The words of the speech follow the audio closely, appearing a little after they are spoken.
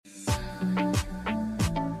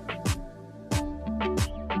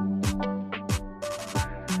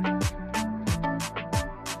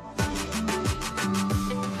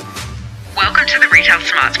Retail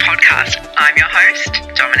Smarts podcast. I'm your host,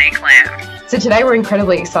 Dominique Lamb. So today we're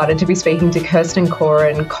incredibly excited to be speaking to Kirsten Kore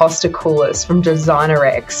and Costa Koulis from Designer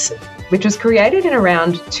X, which was created in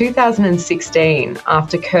around 2016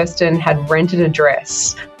 after Kirsten had rented a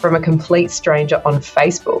dress from a complete stranger on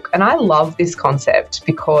Facebook. And I love this concept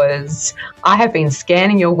because I have been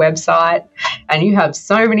scanning your website and you have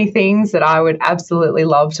so many things that I would absolutely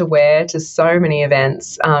love to wear to so many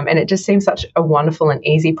events. And it just seems such a wonderful and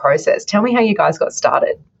easy process. Tell me how you guys got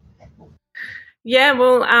started. Yeah,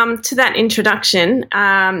 well, to that introduction,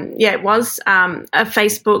 it was a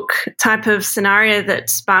Facebook type of scenario that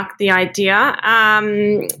sparked the idea.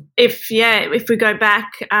 If we go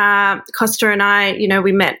back, Costa and I,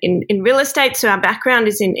 we met in real estate, so our background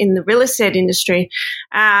is in the real estate industry.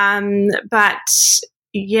 But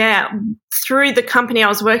through the company I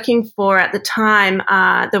was working for at the time,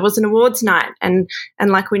 there was an awards night, and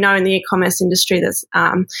like we know in the e-commerce industry, there's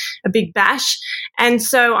a big bash. And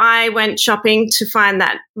so I went shopping to find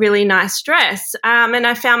that really nice dress, and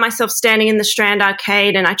I found myself standing in the Strand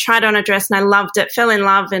Arcade, and I tried on a dress and I loved it, fell in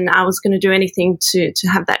love, and I was going to do anything to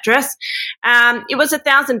have that dress. It was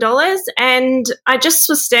 $1,000, and I just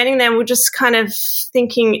was standing there and we're just kind of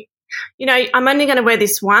thinking, I'm only going to wear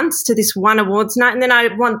this once to this one awards night, and then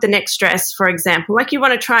I want the next dress, for example. Like, you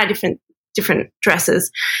want to try different dresses.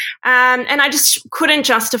 And I just couldn't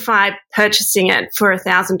justify purchasing it for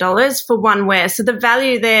 $1,000 for one wear. So the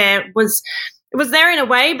value there was there in a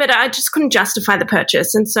way, but I just couldn't justify the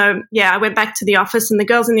purchase. And so, I went back to the office, and the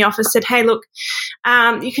girls in the office said, hey, look,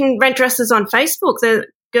 you can rent dresses on Facebook. The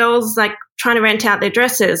girls trying to rent out their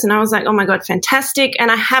dresses. And I was like, oh my God, fantastic. And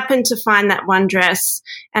I happened to find that one dress,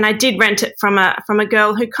 and I did rent it from a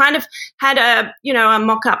girl who kind of had a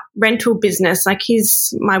mock-up rental business. Like,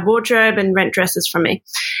 he's my wardrobe and rent dresses from me.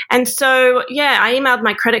 And so, I emailed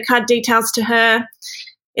my credit card details to her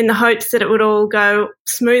in the hopes that it would all go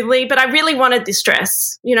smoothly. But I really wanted this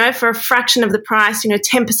dress, for a fraction of the price,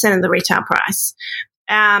 10% of the retail price.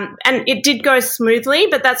 And it did go smoothly,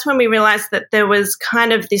 but that's when we realized that there was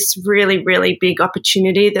kind of this really, really big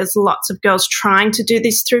opportunity. There's lots of girls trying to do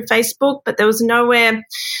this through Facebook, but there was nowhere,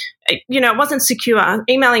 it wasn't secure.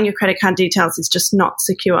 Emailing your credit card details is just not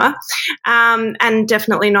secure, and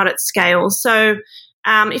definitely not at scale. So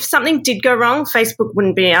if something did go wrong, Facebook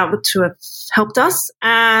wouldn't be able to have helped us.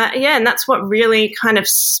 And that's what really kind of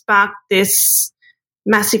sparked this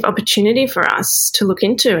massive opportunity for us to look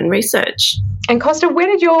into and research. And Costa, where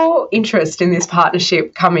did your interest in this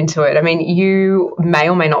partnership come into it? I mean, you may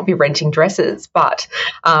or may not be renting dresses, but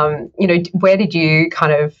where did you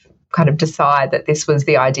kind of decide that this was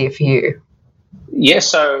the idea for you? Yeah,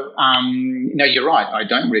 so you're right. I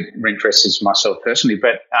don't rent dresses myself personally,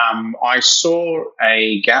 but I saw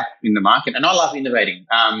a gap in the market, and I love innovating.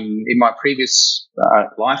 In my previous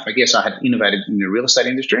life, I guess I had innovated in the real estate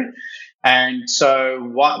industry. And so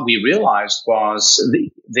what we realized was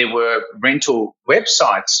there were rental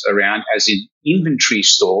websites around, as in inventory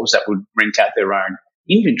stores that would rent out their own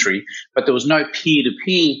inventory, but there was no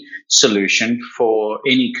peer-to-peer solution for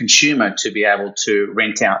any consumer to be able to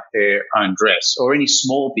rent out their own dress, or any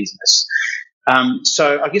small business.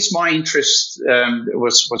 So I guess my interest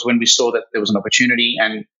was when we saw that there was an opportunity,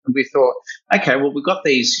 and we thought, okay, well, we've got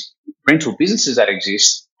these rental businesses that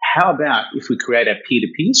exist. How about if we create a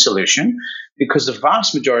peer-to-peer solution? Because the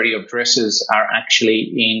vast majority of dresses are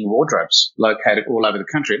actually in wardrobes located all over the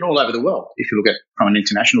country and all over the world, if you look at it from an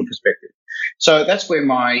international perspective. So that's where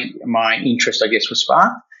my interest, I guess, was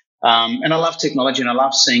sparked. And I love technology, and I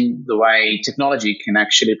love seeing the way technology can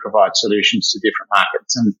actually provide solutions to different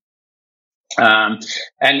markets.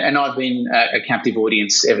 And I've been a captive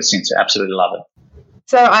audience ever since. I absolutely love it.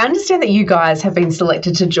 So I understand that you guys have been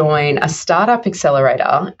selected to join a startup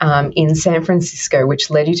accelerator in San Francisco, which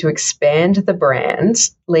led you to expand the brand,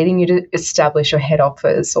 leading you to establish your head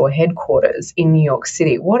office or headquarters in New York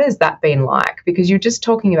City. What has that been like? Because you're just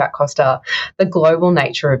talking about, Costa, the global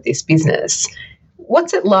nature of this business.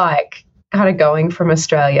 What's it like kind of going from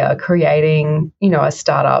Australia, creating, a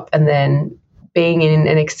startup, and then being in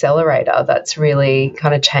an accelerator that's really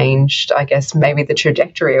kind of changed, I guess, maybe the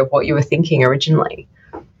trajectory of what you were thinking originally?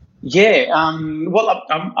 Yeah, well,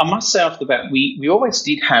 I must say off the bat, we always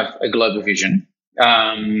did have a global vision,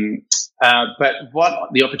 but what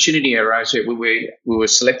the opportunity arose, we were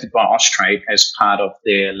selected by Austrade as part of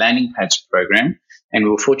their landing pads program, and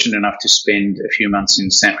we were fortunate enough to spend a few months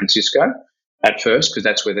in San Francisco at first, because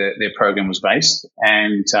that's where their program was based,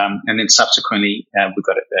 and then subsequently we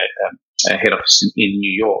got a head office in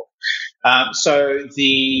New York. So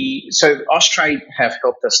Austrade have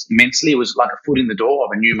helped us immensely. It was like a foot in the door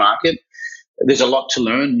of a new market. there's a lot to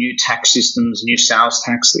learn. New tax systems, new sales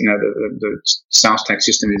tax. The sales tax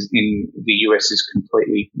system in the US is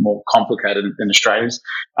completely more complicated than Australia's,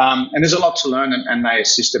 and there's a lot to learn, and they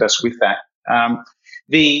assisted us with that.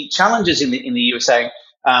 The challenges in the USA.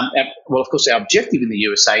 Well, of course, our objective in the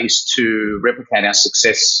USA is to replicate our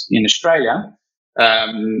success in Australia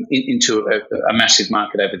into a massive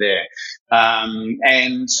market over there.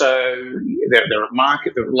 And so there are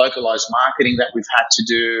the localized marketing that we've had to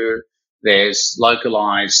do. There's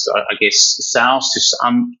localized, I guess, sales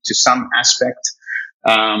to some aspect.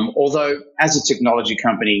 Although as a technology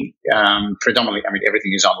company, predominantly,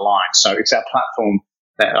 everything is online. So it's our platform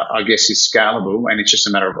that I guess is scalable, and it's just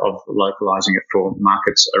a matter of localizing it for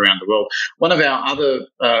markets around the world. One of our other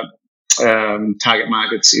target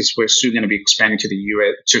markets is we're soon going to be expanding to the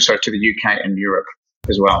UK and Europe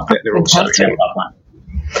as well. They're also in our pipeline.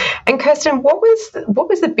 And Kirsten, what was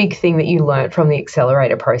the big thing that you learned from the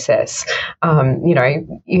accelerator process?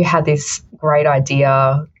 You had this great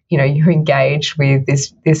idea. You engaged with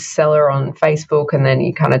this seller on Facebook, and then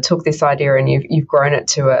you kind of took this idea and you've grown it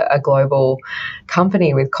to a global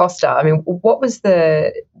company with Costa. What was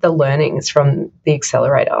the learnings from the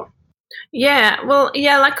accelerator? Yeah, well,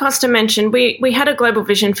 like Costa mentioned, we had a global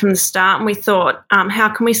vision from the start, and we thought, how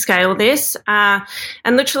can we scale this? And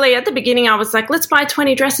literally at the beginning, I was like, let's buy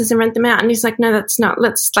 20 dresses and rent them out. And he's like, no, that's not.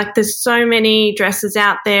 There's so many dresses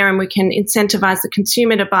out there, and we can incentivize the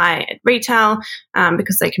consumer to buy at retail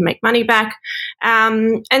because they can make money back.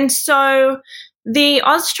 And so the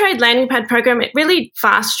Austrade landing pad program, it really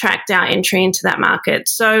fast-tracked our entry into that market.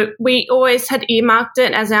 So we always had earmarked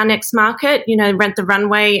it as our next market, Rent the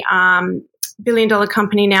Runway, billion-dollar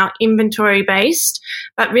company now, inventory-based,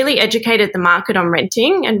 but really educated the market on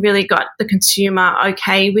renting and really got the consumer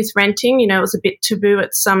okay with renting. It was a bit taboo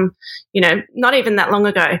at some, not even that long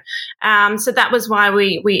ago. So that was why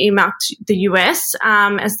we earmarked the US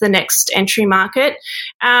as the next entry market.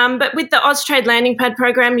 But with the Austrade landing pad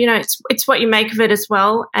program, it's what you make of it as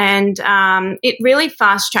well. And it really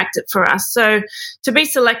fast-tracked it for us. So to be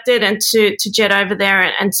selected and to jet over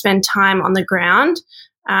there and spend time on the ground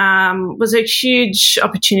was a huge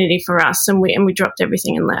opportunity for us, and we dropped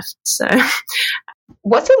everything and left. So,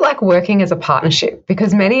 what's it like working as a partnership?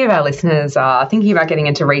 Because many of our listeners are thinking about getting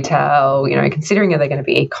into retail, considering are they going to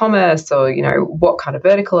be e-commerce, or what kind of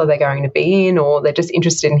vertical are they going to be in, or they're just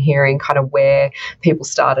interested in hearing kind of where people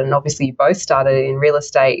started. And obviously, you both started in real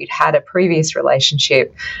estate. You'd had a previous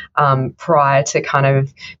relationship prior to kind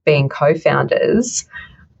of being co-founders.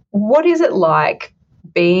 What is it like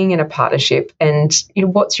being in a partnership, and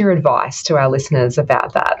what's your advice to our listeners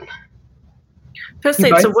about that? Firstly,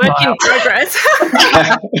 it's a work in progress.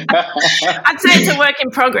 I'd say it's a work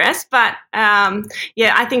in progress, but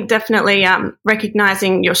I think definitely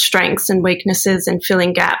recognizing your strengths and weaknesses and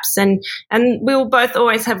filling gaps, and we'll both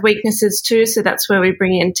always have weaknesses too. So that's where we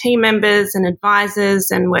bring in team members and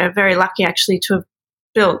advisors, and we're very lucky actually to have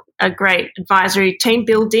built a great advisory team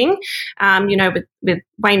building, with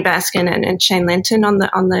Wayne Baskin and Shane Lenton on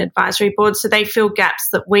the advisory board. So they fill gaps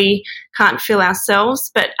that we can't fill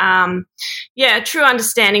ourselves. But a true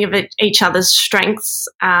understanding of each other's strengths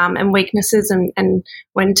and weaknesses, and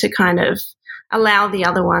when to kind of allow the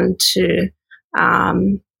other one to,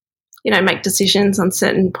 make decisions on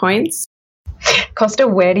certain points. Costa,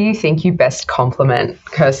 where do you think you best complement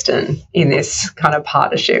Kirsten in this kind of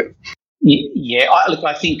partnership? Yeah,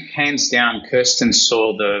 I think hands down, Kirsten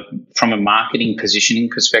saw from a marketing positioning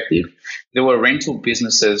perspective, there were rental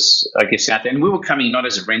businesses, I guess, out there, and we were coming not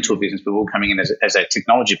as a rental business, but we were coming in as a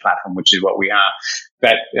technology platform, which is what we are.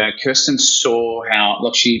 But Kirsten saw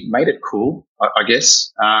how, she made it cool, I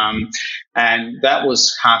guess, and that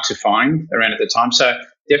was hard to find around at the time. So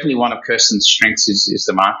definitely one of Kirsten's strengths is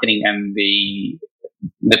the marketing and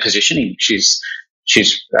the positioning. She's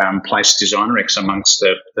placed DesignerX amongst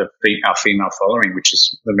our female following, which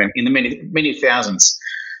is in the many thousands.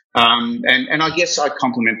 And I guess I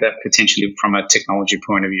complement that potentially from a technology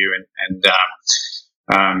point of view, and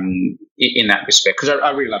in that respect, because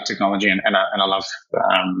I really love technology and I love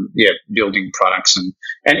building products and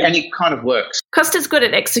it kind of works. Costa's good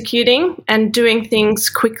at executing and doing things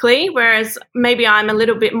quickly, whereas maybe I'm a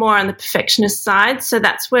little bit more on the perfectionist side. So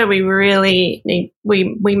that's where we really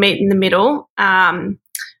we meet in the middle.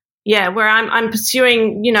 Where I'm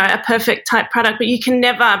pursuing, a perfect type product, but you can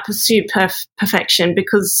never pursue perfection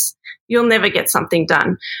because you'll never get something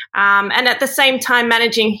done. And at the same time,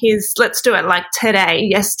 managing his, let's do it like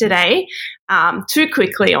yesterday, too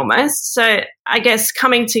quickly almost. So I guess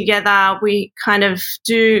coming together, we kind of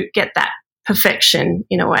do get that perfection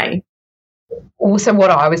in a way. Also, what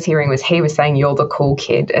I was hearing was he was saying you're the cool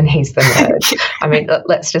kid and he's the nerd. I mean,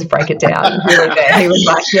 let's just break it down. Really there. He was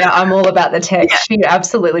like, yeah, I'm all about the tech. Yeah. She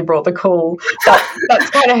absolutely brought the cool. That's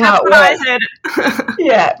kind of how it works.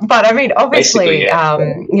 Yeah, but I mean, obviously,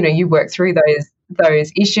 you work through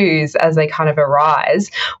those issues as they kind of arise.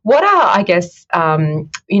 What are, I guess,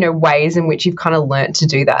 ways in which you've kind of learnt to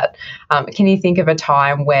do that? Can you think of a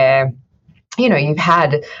time where you've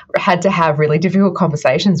had to have really difficult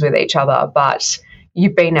conversations with each other, but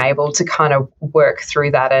you've been able to kind of work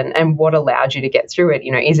through that, and what allowed you to get through it?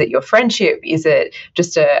 Is it your friendship? Is it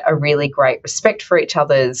just a really great respect for each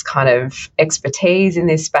other's kind of expertise in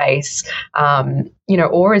this space?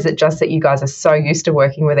 Or is it just that you guys are so used to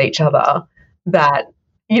working with each other that,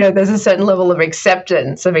 there's a certain level of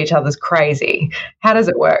acceptance of each other's crazy? How does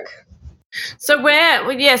it work? So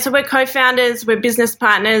we're co-founders, we're business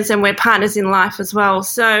partners, and we're partners in life as well.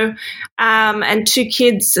 So, and 2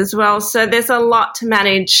 kids as well. So there's a lot to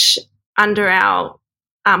manage under our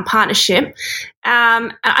partnership.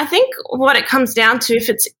 I think what it comes down to,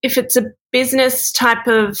 if it's a business type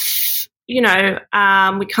of, we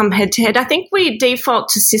come head to head, I think we default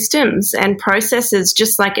to systems and processes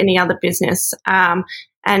just like any other business,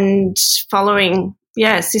 and following,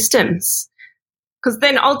 systems. Because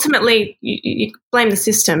then ultimately you blame the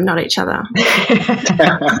system, not each other.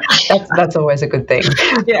 That's always a good thing.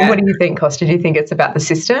 Yeah. What do you think, Costa? Do you think it's about the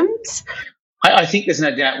systems? I think there's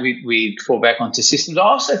no doubt we fall back onto systems. I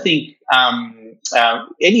also think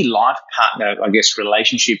any life partner, I guess,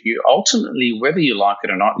 relationship, you ultimately, whether you like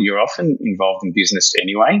it or not, you're often involved in business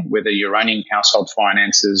anyway, whether you're running household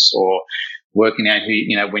finances or working out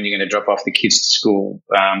when you're going to drop off the kids to school,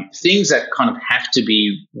 things that kind of have to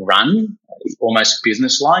be run almost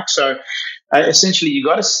business-like. So essentially you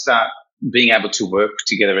got to start being able to work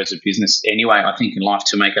together as a business anyway, I think, in life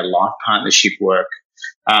to make a life partnership work.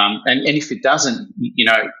 And if it doesn't,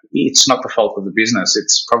 it's not the fault of the business.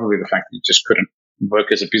 It's probably the fact that you just couldn't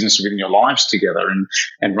work as a business within your lives together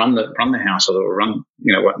and run the household or run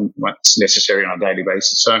what's necessary on a daily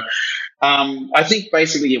basis. So I think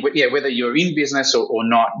basically, whether you're in business or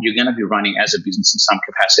not, you're going to be running as a business in some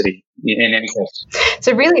capacity in any case.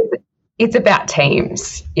 So really, it's about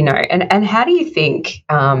teams, and how do you think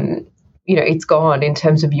it's gone in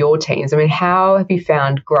terms of your teams? I mean, how have you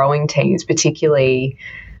found growing teams, particularly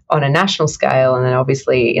on a national scale and then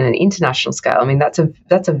obviously in an international scale? I mean, that's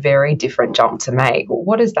a very different jump to make.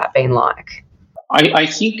 What has that been like? I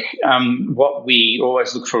think what we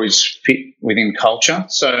always look for is fit within culture.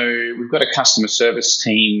 So we've got a customer service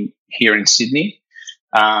team here in Sydney.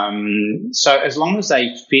 So as long as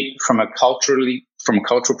they fit from a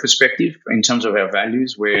cultural perspective in terms of our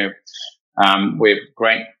values, we're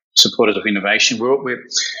great supporters of innovation.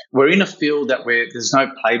 We're in a field that there's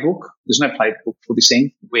no playbook. There's no playbook for this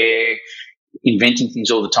thing. We're inventing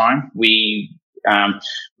things all the time. We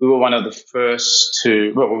were one of the first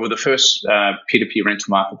we were the first P2P rental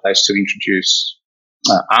marketplace to introduce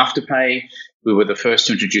Afterpay. We were the first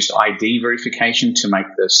to introduce ID verification to make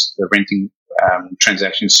the renting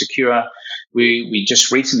transactions secure. We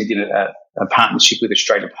just recently did a partnership with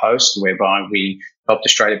Australia Post, whereby we helped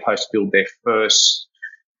Australia Post build their first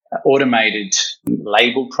automated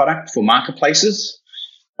label product for marketplaces.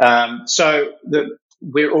 So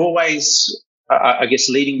we're always, I guess,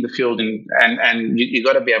 leading the field, and you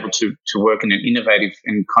got to be able to work in an innovative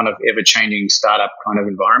and kind of ever-changing startup kind of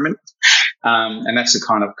environment. And that's the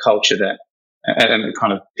kind of culture that, and the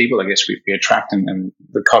kind of people, I guess, we attract, and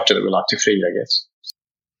the culture that we like to feed, I guess.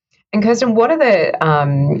 And Kirsten, what are the,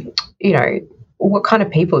 what kind of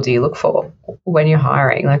people do you look for when you're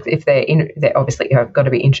hiring? Like, if they're obviously, you've got to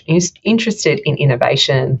be interested in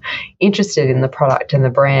innovation, interested in the product and the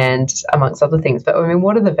brand, amongst other things. But I mean,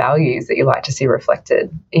 what are the values that you like to see reflected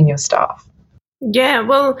in your staff? Yeah,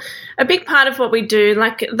 well, a big part of what we do,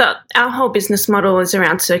 our whole business model is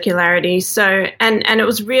around circularity. So, and it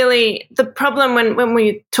was really the problem when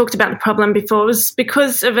we talked about the problem before, was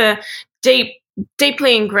because of a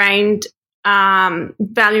deeply ingrained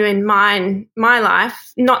value in my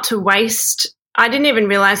life, not to waste. I didn't even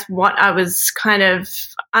realize what I was kind of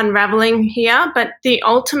unraveling here, but the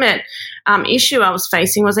ultimate issue I was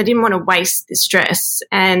facing was I didn't want to waste the stress,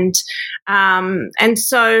 and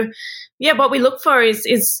so what we look for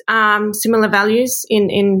is similar values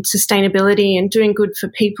in sustainability and doing good for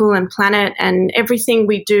people and planet, and everything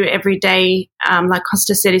we do every day, like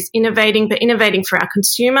Costa said, is innovating, but innovating for our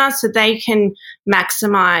consumer so they can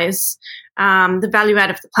maximise the value out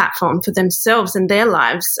of the platform for themselves and their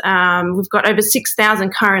lives. We've got over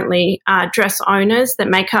 6,000 currently dress owners that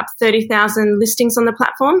make up 30,000 listings on the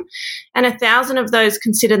platform, and 1,000 of those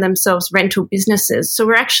consider themselves rental businesses. So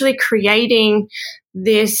we're actually creating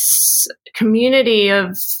this community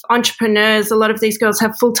of entrepreneurs. A lot of these girls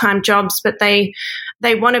have full-time jobs, but they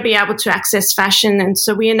want to be able to access fashion, and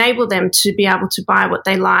so we enable them to be able to buy what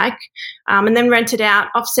they like, and then rent it out,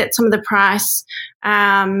 offset some of the price,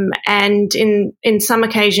 and in some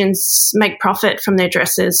occasions make profit from their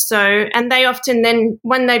dresses. So, and they often then,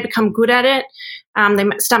 when they become good at it, they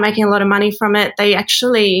start making a lot of money from it. They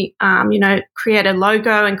actually, create a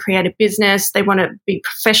logo and create a business. They want to be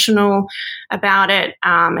professional about it,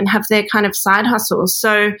 and have their kind of side hustles.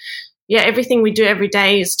 So, yeah, everything we do every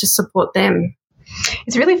day is to support them.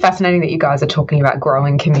 It's really fascinating that you guys are talking about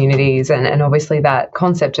growing communities and obviously that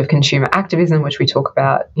concept of consumer activism, which we talk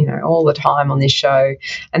about, all the time on this show.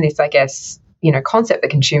 And this, I guess, concept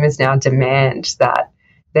that consumers now demand that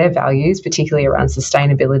their values, particularly around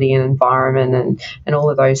sustainability and environment and all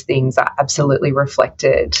of those things, are absolutely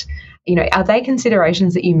reflected. Are they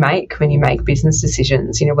considerations that you make when you make business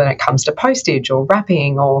decisions, when it comes to postage or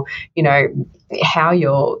wrapping or, how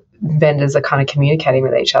your vendors are kind of communicating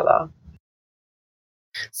with each other?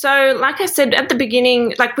 So, like I said at the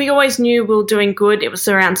beginning, we always knew we were doing good. It was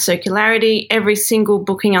around circularity. Every single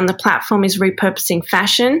booking on the platform is repurposing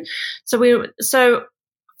fashion. So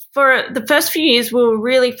for the first few years, we were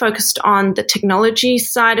really focused on the technology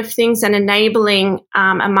side of things and enabling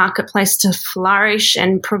a marketplace to flourish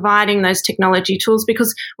and providing those technology tools,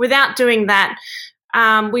 because without doing that,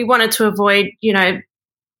 we wanted to avoid,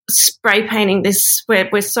 spray painting this.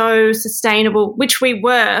 We're so sustainable, which we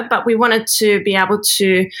were, but we wanted to be able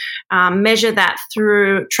to measure that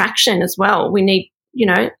through traction as well. We need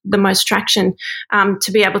the most traction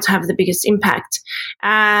to be able to have the biggest impact.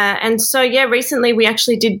 And so, recently we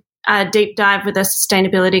actually did a deep dive with a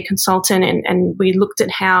sustainability consultant and we looked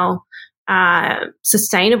at how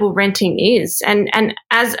sustainable renting is. And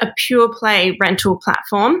as a pure play rental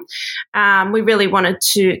platform, we really wanted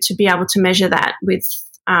to be able to measure that with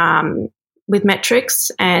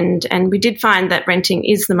metrics. And we did find that renting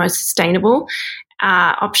is the most sustainable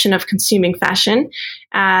option of consuming fashion.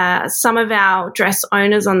 Some of our dress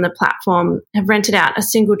owners on the platform have rented out a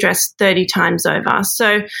single dress 30 times over.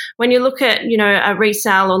 So when you look at, a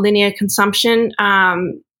resale or linear consumption,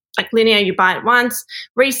 like linear, you buy it once.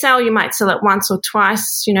 Resale, you might sell it once or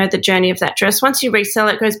twice, the journey of that dress. Once you resell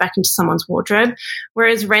it, it goes back into someone's wardrobe,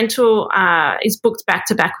 whereas rental is booked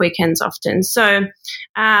back-to-back weekends often. So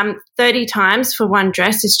 30 times for one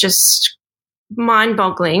dress is just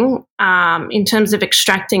mind-boggling in terms of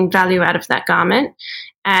extracting value out of that garment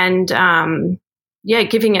and,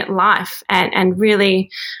 giving it life and really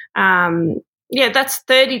that's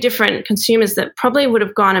 30 different consumers that probably would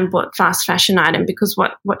have gone and bought fast fashion item, because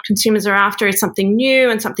what consumers are after is something new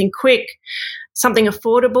and something quick, something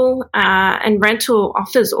affordable, and rental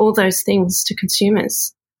offers all those things to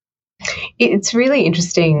consumers. It's really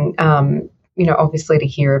interesting, obviously to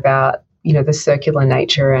hear about, the circular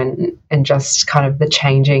nature and just kind of the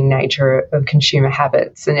changing nature of consumer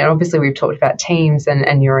habits. And obviously we've talked about teams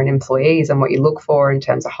and your own employees and what you look for in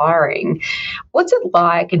terms of hiring. What's it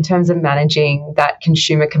like in terms of managing that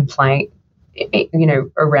consumer complaint,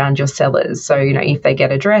 around your sellers? So, if they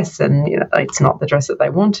get a dress and, it's not the dress that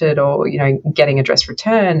they wanted, or, getting a dress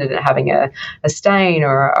returned and having a stain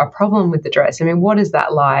or a problem with the dress. I mean, what is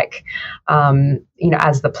that like,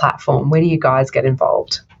 as the platform? Where do you guys get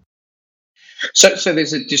involved? So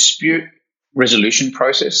there's a dispute resolution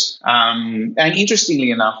process, and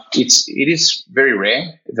interestingly enough, it is very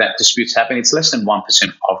rare that disputes happen. It's less than 1%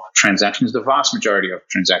 of transactions. The vast majority of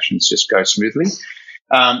transactions just go smoothly.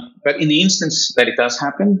 But in the instance that it does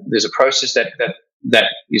happen, there's a process that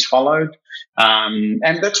is followed, and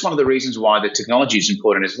that's one of the reasons why the technology is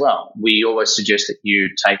important as well. We always suggest that you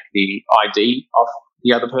take the ID of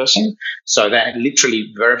the other person, so that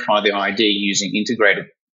literally verify the ID using integrated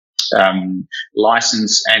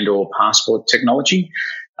license and or passport technology.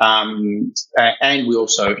 And we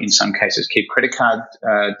also, in some cases, keep credit card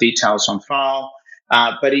details on file.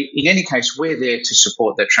 But in any case, we're there to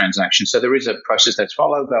support that transaction. So there is a process that's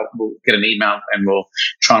followed. We'll get an email and we'll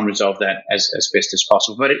try and resolve that as best as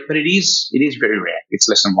possible. But it is very rare. It's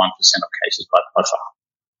less than 1% of cases by far.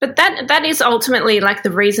 But that is ultimately like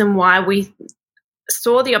the reason why we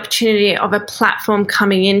saw the opportunity of a platform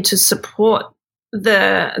coming in to support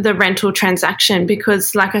the rental transaction,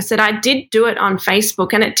 because like I said, I did do it on Facebook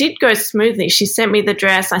and it did go smoothly. She sent me the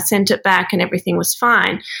dress, I sent it back and everything was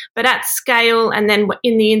fine. But at scale, and then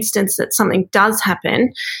in the instance that something does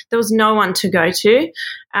happen, there was no one to go to.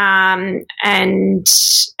 And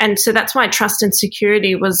so that's why trust and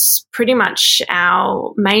security was pretty much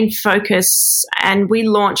our main focus. And we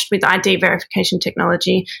launched with ID verification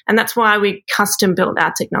technology. And that's why we custom built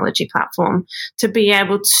our technology platform to be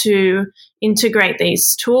able to integrate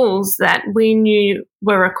these tools that we knew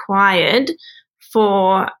were required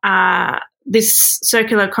for this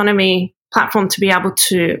circular economy platform to be able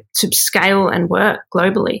to scale and work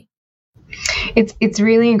globally. It's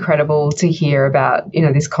really incredible to hear about,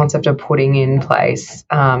 this concept of putting in place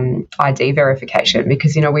ID verification,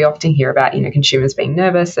 because, we often hear about, consumers being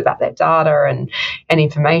nervous about their data and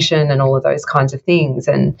information and all of those kinds of things.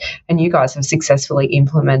 And you guys have successfully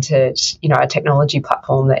implemented, a technology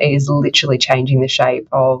platform that is literally changing the shape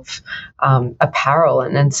of apparel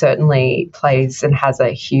and certainly plays and has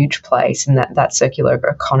a huge place in that circular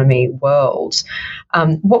economy world.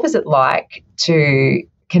 What was it like to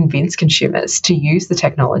convince consumers to use the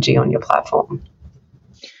technology on your platform?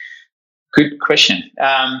 Good question.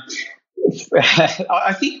 I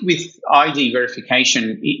think with ID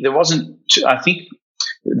verification, there wasn't. I think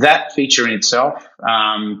that feature in itself,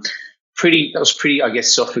 that was pretty, I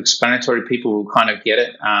guess, self-explanatory. People will kind of get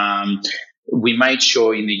it. We made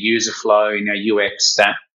sure in the user flow, in our UX,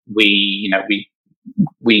 that we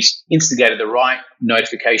instigated the right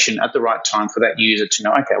notification at the right time for that user to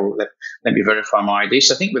know, okay, well, let me verify my ID.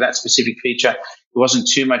 So I think with that specific feature, it wasn't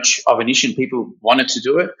too much of an issue and people wanted to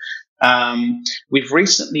do it. We've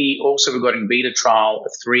recently also got in beta trial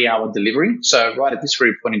a 3-hour delivery. So right at this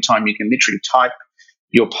very point in time, you can literally type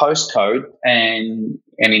your postcode and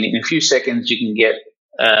in a few seconds, you can get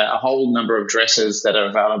a whole number of dresses that are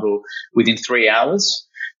available within 3 hours.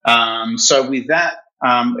 So with that,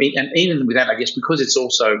 and even with that, I guess, because it's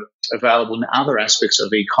also available in other aspects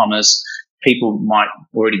of e-commerce, people might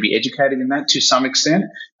already be educated in that to some extent,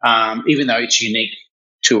 even though it's unique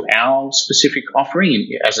to our specific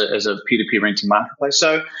offering as a peer-to-peer renting marketplace.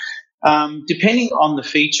 So depending on the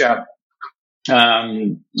feature,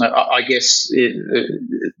 I guess,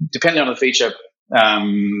 depending on the feature,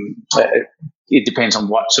 it depends on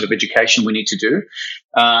what sort of education we need to do.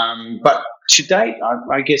 But to date,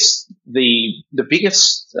 I guess the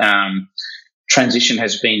biggest transition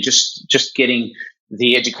has been just getting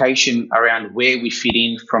the education around where we fit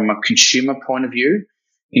in from a consumer point of view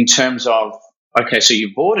in terms of, okay, so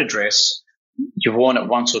you bought a dress, you've worn it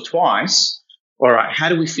once or twice. All right, how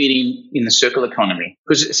do we fit in the circular economy?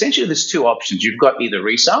 Because essentially there's two options. You've got either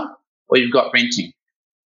resale or you've got renting.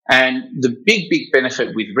 And the big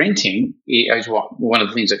benefit with renting is one of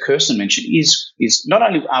the things that Kirsten mentioned is not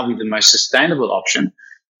only are we the most sustainable option,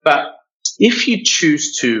 but if you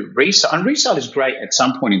choose to resell, and resale is great at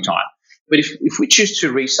some point in time, but if we choose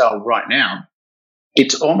to resell right now,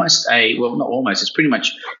 it's it's pretty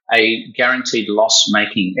much a guaranteed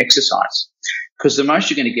loss-making exercise. Because the most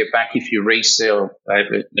you're going to get back if you resell a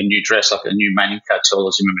new dress, like a new Manica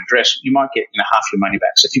or Zimmermann dress, you might get half your money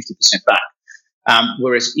back, so 50% back.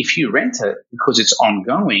 Whereas if you rent it, because it's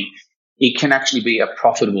ongoing, it can actually be a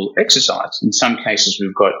profitable exercise. In some cases,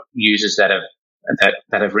 we've got users that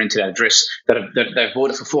have rented our dress, they've bought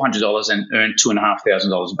it for $400 and earned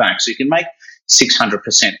 $2,500 back. So you can make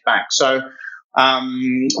 600% back. So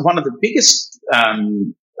one of the biggest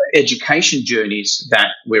education journeys that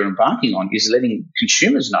we're embarking on is letting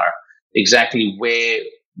consumers know exactly where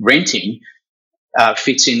renting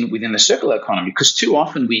fits in within the circular economy. Because too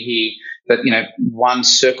often we hear that, one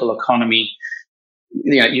circular economy,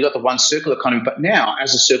 you got the one circular economy, but now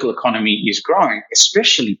as the circular economy is growing,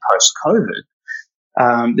 especially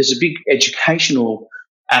post-COVID, there's a big educational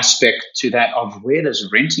aspect to that of where does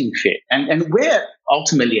renting fit. And we're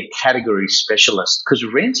ultimately a category specialist because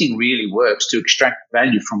renting really works to extract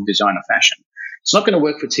value from designer fashion. It's not going to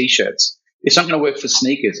work for T-shirts. It's not going to work for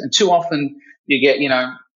sneakers. And too often you get,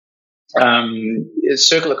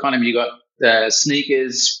 circular economy, you got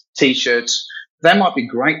sneakers, T-shirts. They might be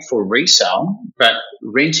great for resale, but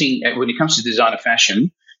renting, when it comes to designer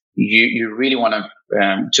fashion, you really want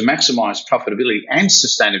to maximize profitability and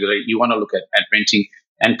sustainability. You want to look at renting,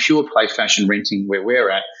 and pure play fashion renting, where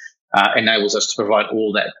we're at, enables us to provide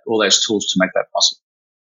all those tools to make that possible.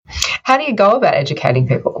 How do you go about educating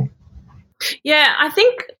people? Yeah, I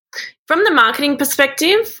think from the marketing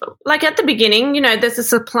perspective, like at the beginning, there's a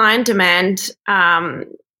supply and demand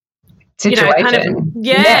situation.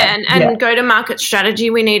 And go-to-market strategy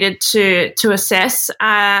we needed to assess.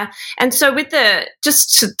 And so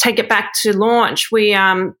just to take it back to launch, we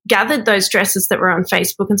gathered those dresses that were on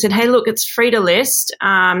Facebook and said, hey, look, it's free to list.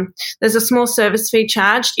 There's a small service fee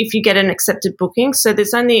charged if you get an accepted booking. So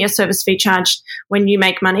there's only a service fee charged when you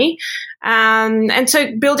make money. And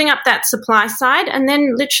so building up that supply side, and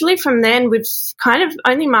then literally from then we've kind of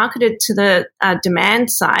only marketed to the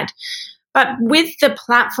demand side. But with the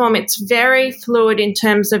platform, it's very fluid in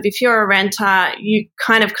terms of if you're a renter, you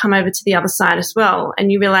kind of come over to the other side as well,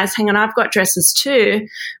 and you realize, hang on, I've got dresses too.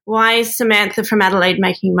 Why is Samantha from Adelaide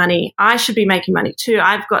making money? I should be making money too.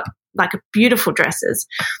 I've got like beautiful dresses,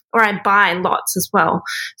 or I buy lots as well.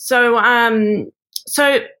 So,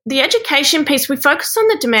 so the education piece, we focused on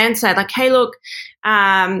the demand side. Like, hey, look,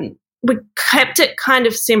 we kept it kind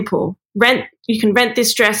of simple. You can rent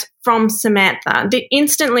this dress from Samantha.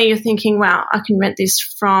 Instantly you're thinking, wow, I can rent this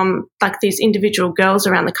from like these individual girls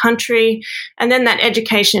around the country. And then that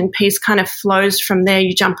education piece kind of flows from there.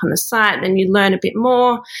 You jump on the site and you learn a bit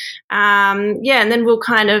more. And then we'll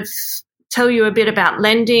kind of tell you a bit about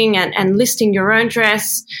lending and listing your own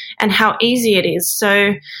dress and how easy it is.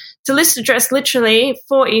 So to list a dress, literally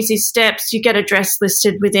 4 easy steps, you get a dress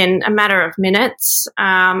listed within a matter of minutes.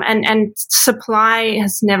 And supply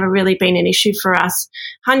has never really been an issue for us.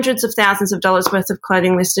 Hundreds of thousands of dollars worth of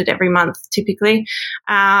clothing listed every month, typically.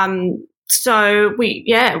 So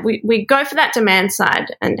we go for that demand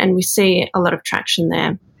side, and we see a lot of traction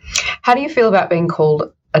there. How do you feel about being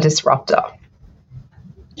called a disruptor?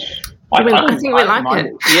 I think we like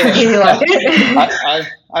it. Yeah. You like it?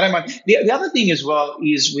 I don't mind. The other thing as well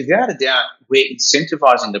is, without a doubt, we're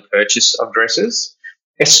incentivizing the purchase of dresses,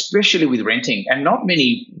 especially with renting. And not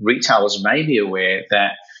many retailers may be aware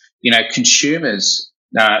that, consumers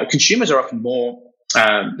are often more,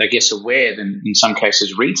 aware than in some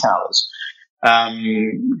cases retailers.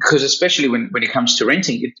 Because especially when it comes to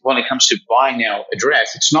renting, when it comes to buying now a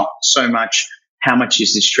dress, it's not so much how much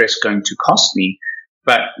is this dress going to cost me,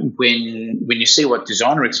 but when you see what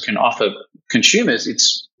DesignerX can offer consumers, it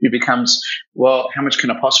becomes, well, how much can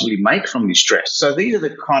I possibly make from this dress? So these are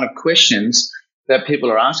the kind of questions that people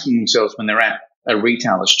are asking themselves when they're at a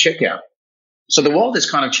retailer's checkout. So the world has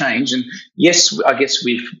kind of changed, and yes, I guess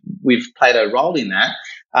we've played a role in that.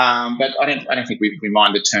 But I don't think we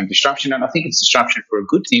mind the term disruption, and I think it's disruption for a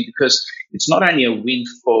good thing, because it's not only a win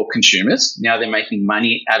for consumers. Now they're making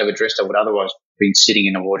money out of a dress that would otherwise be sitting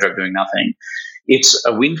in a wardrobe doing nothing. It's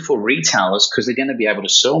a win for retailers because they're going to be able to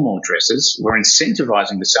sell more dresses. We're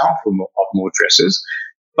incentivizing the sale of more dresses,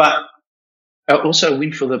 but also a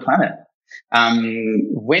win for the planet.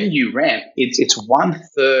 When you rent, it's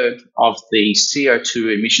 1/3 of the CO2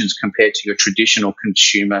 emissions compared to your traditional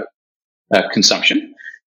consumer consumption.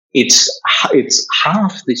 It's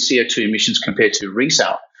half the CO2 emissions compared to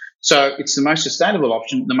resale. So it's the most sustainable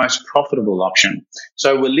option, the most profitable option.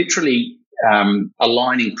 So we're literally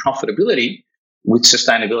aligning profitability with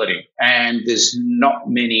sustainability, and there's not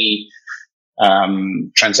many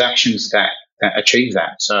transactions that achieve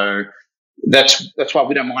that. So that's why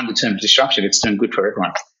we don't mind the term disruption. It's doing good for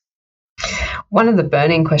everyone. One of the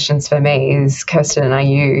burning questions for me is, Kirsten, are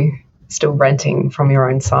you still renting from your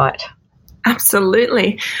own site?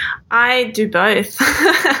 Absolutely. I do both.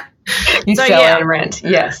 You sell and rent,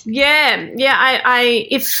 yes. Yeah. I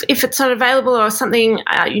if it's not available or something,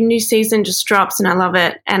 new season just drops and I love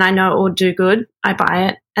it and I know it will do good, I buy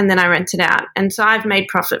it and then I rent it out. And so I've made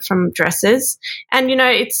profit from dresses. And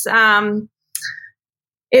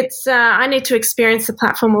it's I need to experience the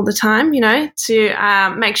platform all the time,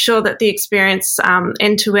 to make sure that the experience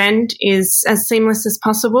end to end is as seamless as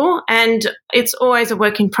possible. And it's always a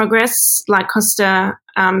work in progress, like Costa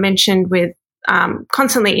mentioned, with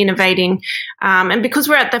constantly innovating. And because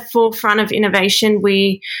we're at the forefront of innovation,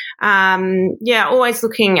 we always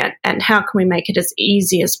looking at how can we make it as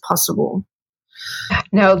easy as possible.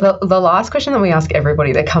 Now, the last question that we ask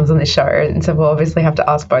everybody that comes on the show, and so we'll obviously have to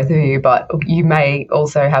ask both of you, but you may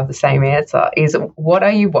also have the same answer, is what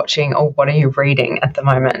are you watching or what are you reading at the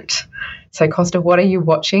moment? So, Costa, what are you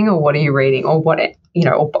watching or what are you reading, or what,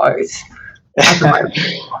 or both at the moment?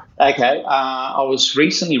 Okay. I was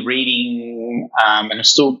recently reading, and I'm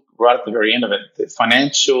still right at the very end of it,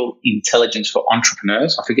 Financial Intelligence for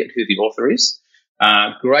Entrepreneurs. I forget who the author is.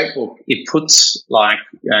 Great book. It puts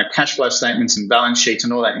cash flow statements and balance sheets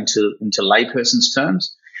and all that into layperson's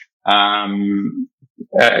terms. Highly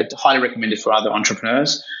recommended for other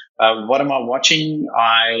entrepreneurs. What am I watching?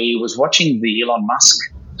 I was watching the Elon Musk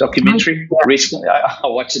documentary recently. I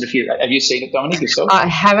watched it a few. Have you seen it, Dominic, yourself? I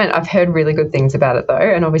haven't. I've heard really good things about it though,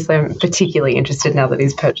 and obviously I'm particularly interested now that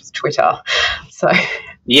he's purchased Twitter. So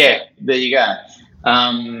yeah, there you go.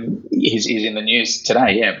 He's in the news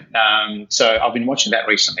today, yeah. So I've been watching that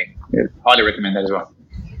recently. Yeah, highly recommend that as well.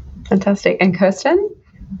 Fantastic. And Kirsten?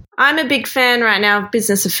 I'm a big fan right now of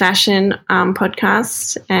Business of Fashion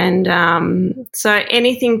podcasts, and so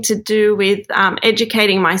anything to do with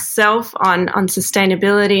educating myself on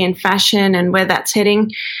sustainability and fashion and where that's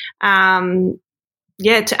heading. To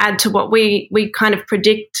add to what we kind of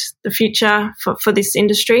predict the future for this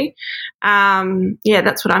industry.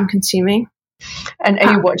 That's what I'm consuming. And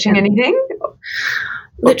are you watching anything?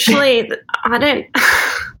 Literally, I don't.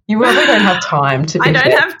 You probably don't have time to. I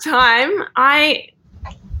don't have time. I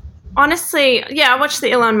honestly, I watch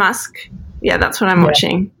the Elon Musk. Yeah, that's what I'm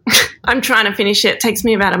watching. I'm trying to finish it. It takes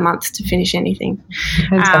me about a month to finish anything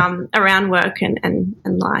around work and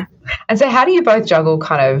life. And so how do you both juggle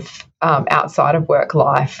kind of outside of work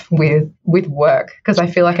life with work? Because I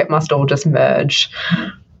feel like it must all just merge.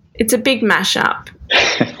 It's a big mashup.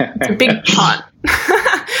 It's a big pot.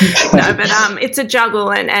 No, but it's a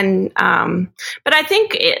juggle, and but I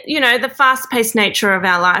think the fast-paced nature of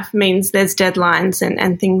our life means there's deadlines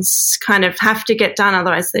and things kind of have to get done,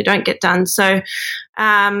 otherwise they don't get done. So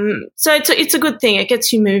it's a good thing. It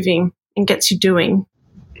gets you moving and gets you doing.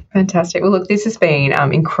 Fantastic. Well, look, this has been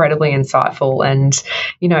incredibly insightful, and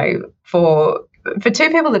for two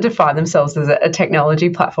people that define themselves as a technology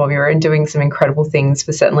platform, you're doing some incredible things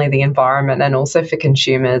for certainly the environment and also for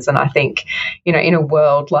consumers. And I think, in a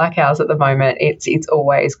world like ours at the moment, it's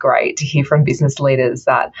always great to hear from business leaders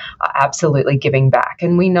that are absolutely giving back.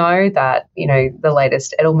 And we know that, the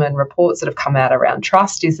latest Edelman reports that have come out around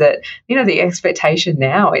trust is that, the expectation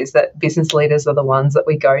now is that business leaders are the ones that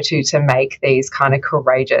we go to make these kind of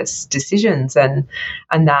courageous decisions. And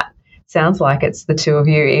that sounds like it's the two of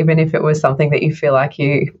you, even if it was something that you feel like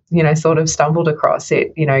you sort of stumbled across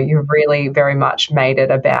it. You've really very much made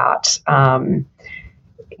it about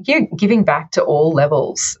you giving back to all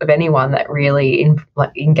levels of anyone that really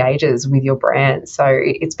engages with your brand. So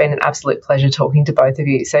it's been an absolute pleasure talking to both of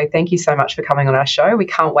you. So thank you so much for coming on our show. We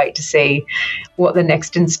can't wait to see what the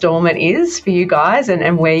next installment is for you guys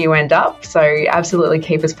and where you end up. So absolutely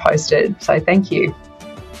keep us posted. So thank you.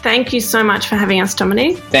 Thank you so much for having us,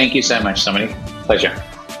 Dominique. Thank you so much, Dominique. Pleasure.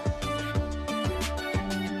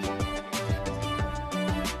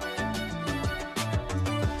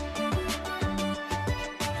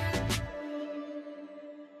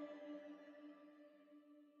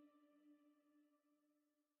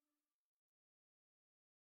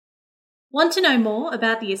 Want to know more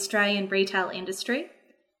about the Australian retail industry?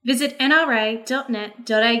 Visit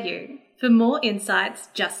nra.net.au for more insights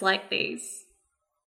just like these.